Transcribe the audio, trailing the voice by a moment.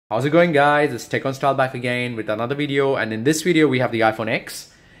How's it going, guys? It's Tech on Style back again with another video, and in this video we have the iPhone X,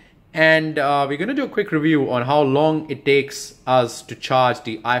 and we're going to do a quick review on how long it takes us to charge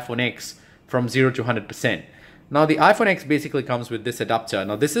the iPhone X from 0 to 100%. Now the iPhone X basically comes with this adapter.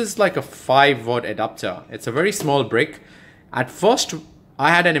 Now this is like a 5-watt adapter. It's a very small brick. At first I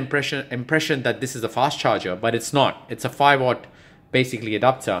had an impression that this is a fast charger, but it's not. It's a 5-watt basically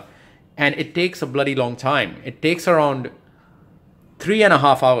adapter, and it takes a bloody long time. It takes around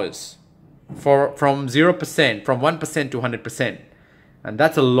 3.5 hours from 0%, from 1% to 100%. And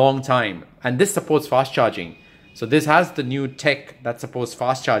that's a long time. And this supports fast charging. So this has the new tech that supports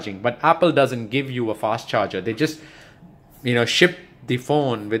fast charging, but Apple doesn't give you a fast charger. They just, ship the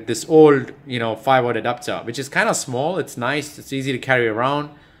phone with this old, 5-watt adapter, which is kind of small. It's nice. It's easy to carry around,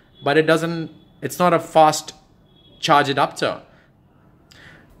 but it's not a fast charge adapter.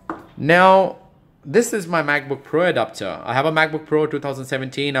 Now, this is my MacBook Pro adapter. I have a MacBook Pro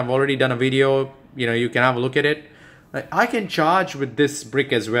 2017. I've already done a video. You can have a look at it. I can charge with this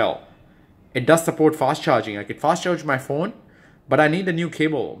brick as well. It does support fast charging. I can fast charge my phone, but I need a new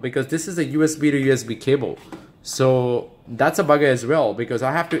cable because this is a USB to USB cable. So that's a bugger as well, because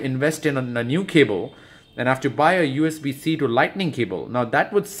I have to invest in a new cable and I have to buy a USB-C to Lightning cable. Now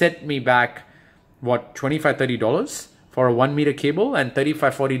that would set me back, what, $25–$30? For a 1-meter cable, and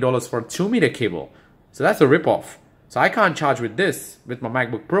 $35–$40 for a 2-meter cable. So that's a ripoff. So I can't charge with this with my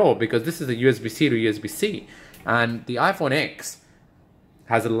MacBook Pro because this is a USB-C to USB-C, and the iPhone X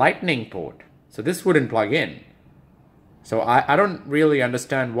has a Lightning port, so this wouldn't plug in. So I don't really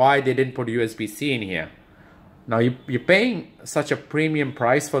understand why they didn't put USB-C in here. Now you're paying such a premium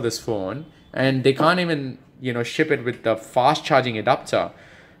price for this phone, and they can't even ship it with the fast charging adapter.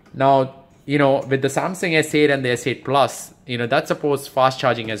 Now, with the Samsung S8 and the S8 Plus, that supports fast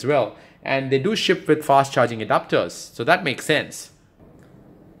charging as well. And they do ship with fast charging adapters. So that makes sense.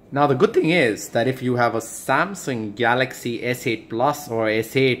 Now, the good thing is that if you have a Samsung Galaxy S8 Plus or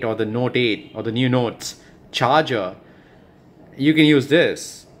S8 or the Note 8 or the new Notes charger, you can use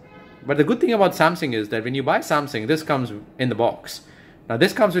this. But the good thing about Samsung is that when you buy Samsung, this comes in the box. Now,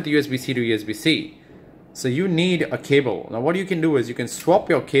 this comes with USB-C to USB-C. So you need a cable. Now what you can do is you can swap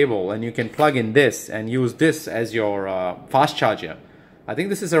your cable and you can plug in this and use this as your fast charger. I think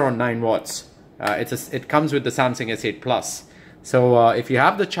this is around 9 watts. It comes with the Samsung S8 Plus. So if you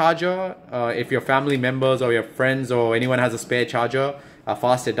have the charger, if your family members or your friends or anyone has a spare charger, a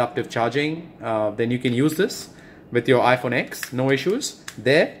fast adaptive charging, then you can use this with your iPhone X, no issues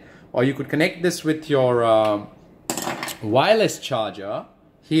there. Or you could connect this with your wireless charger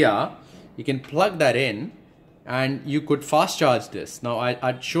here. You can plug that in and you could fast charge this. Now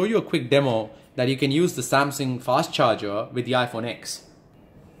I'd show you a quick demo that you can use the Samsung fast charger with the iPhone X.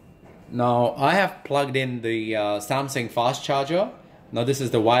 Now I have plugged in the Samsung fast charger. Now this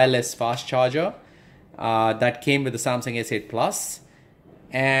is the wireless fast charger that came with the Samsung S8 Plus.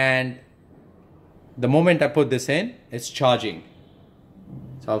 And the moment I put this in, it's charging.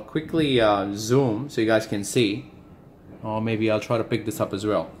 So I'll quickly zoom so you guys can see. Or maybe I'll try to pick this up as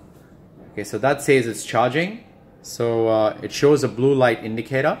well. Okay, so that says it's charging. So it shows a blue light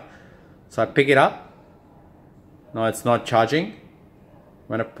indicator. So I pick it up. No, it's not charging.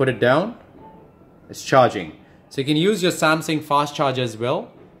 When I put it down, it's charging. So you can use your Samsung fast charger as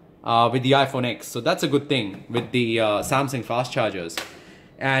well with the iPhone X. So that's a good thing with the Samsung fast chargers.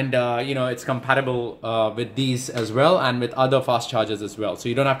 And it's compatible with these as well and with other fast chargers as well. So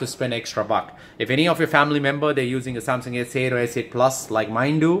you don't have to spend extra buck. If any of your family member, they're using a Samsung S8 or S8 Plus like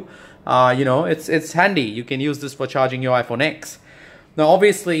mine do, it's handy. You can use this for charging your iPhone X. Now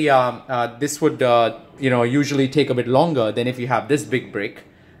obviously this would usually take a bit longer than if you have this big brick,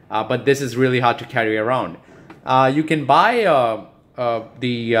 but this is really hard to carry around. You can buy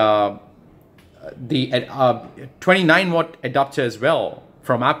the 29-watt adapter as well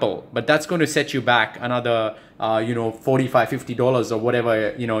from Apple, but that's going to set you back another $45–$50 or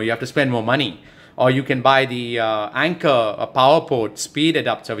whatever. You have to spend more money. Or you can buy the Anchor PowerPort speed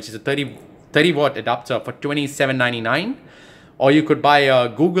adapter, which is a 30-watt adapter for $27.99. Or you could buy a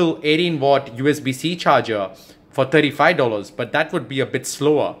Google 18-watt USB-C charger for $35, but that would be a bit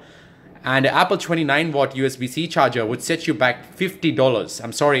slower. And the Apple 29-watt USB-C charger would set you back $50.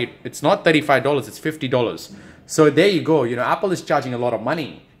 I'm sorry, it's not $35, it's $50. So there you go. Apple is charging a lot of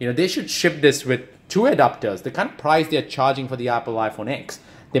money. They should ship this with 2 adapters. The kind of price they're charging for the Apple iPhone X,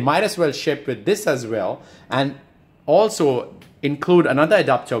 they might as well ship with this as well, and also include another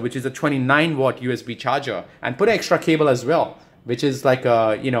adapter, which is a 29-watt USB charger, and put an extra cable as well, which is like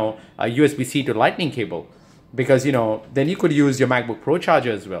a USB-C to Lightning cable, because then you could use your MacBook Pro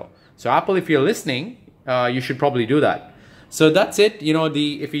charger as well. So Apple, if you're listening, you should probably do that. So that's it. You know,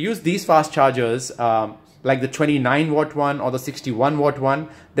 if you use these fast chargers, like the 29 watt one or the 61 watt one,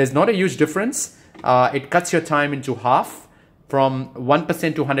 there's not a huge difference. It cuts your time into half. From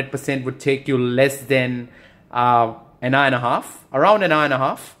 1% to 100% would take you less than an hour and a half, around an hour and a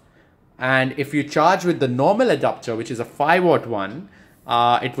half. And if you charge with the normal adapter, which is a 5 watt one,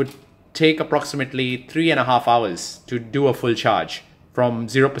 it would take approximately 3.5 hours to do a full charge from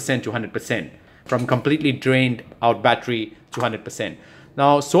 0% to 100%, from completely drained out battery to 100%.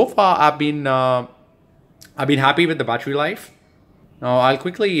 Now, so far I've been happy with the battery life. Now I'll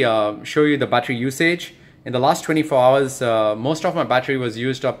quickly show you the battery usage. In the last 24 hours, most of my battery was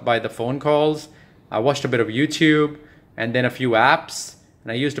used up by the phone calls. I watched a bit of YouTube and then a few apps,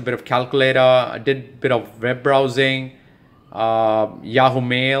 and I used a bit of calculator. I did a bit of web browsing, Yahoo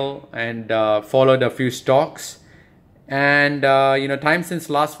Mail, and followed a few stocks. And you know, time since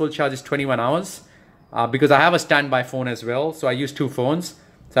last full charge is 21 hours because I have a standby phone as well. So I use 2 phones.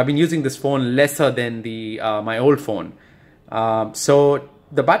 So I've been using this phone lesser than my old phone. So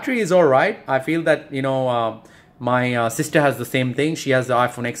the battery is all right. I feel that, you know, my sister has the same thing. She has the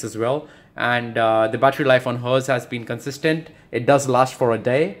iPhone X as well. And the battery life on hers has been consistent. It does last for a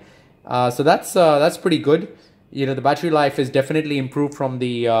day. So that's pretty good. You know, the battery life is definitely improved from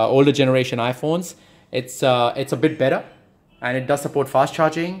the older generation iPhones. It's a bit better, and it does support fast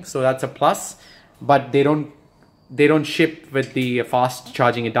charging. So that's a plus. But they don't ship with the fast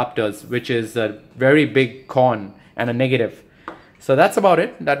charging adapters, which is a very big con and a negative. So that's about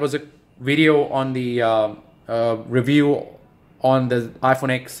it. That was a video on the review on the iPhone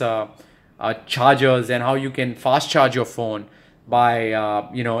X chargers and how you can fast charge your phone by,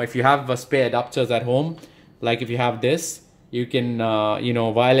 you know, if you have spare adapters at home, like if you have this, you can, you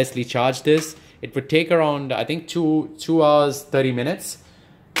know, wirelessly charge this. It would take around, I think, 2 hours, 30 minutes.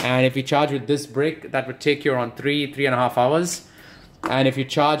 And if you charge with this brick, that would take you around 3.5 hours. And if you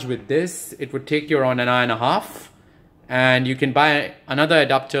charge with this, it would take you around an hour and a half. And you can buy another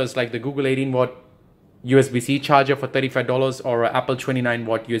adapters like the Google 18 watt USB-C charger for $35 or Apple 29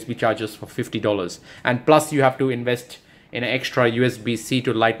 watt USB chargers for $50. And plus you have to invest in an extra USB-C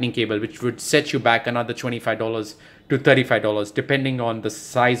to lightning cable, which would set you back another $25 to $35, depending on the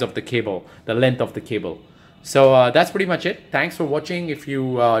size of the cable, the length of the cable. So that's pretty much it. Thanks for watching. If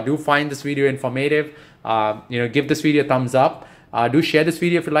you do find this video informative, you know, give this video a thumbs up. Do share this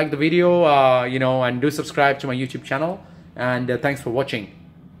video if you like the video, you know, and do subscribe to my YouTube channel. And thanks for watching.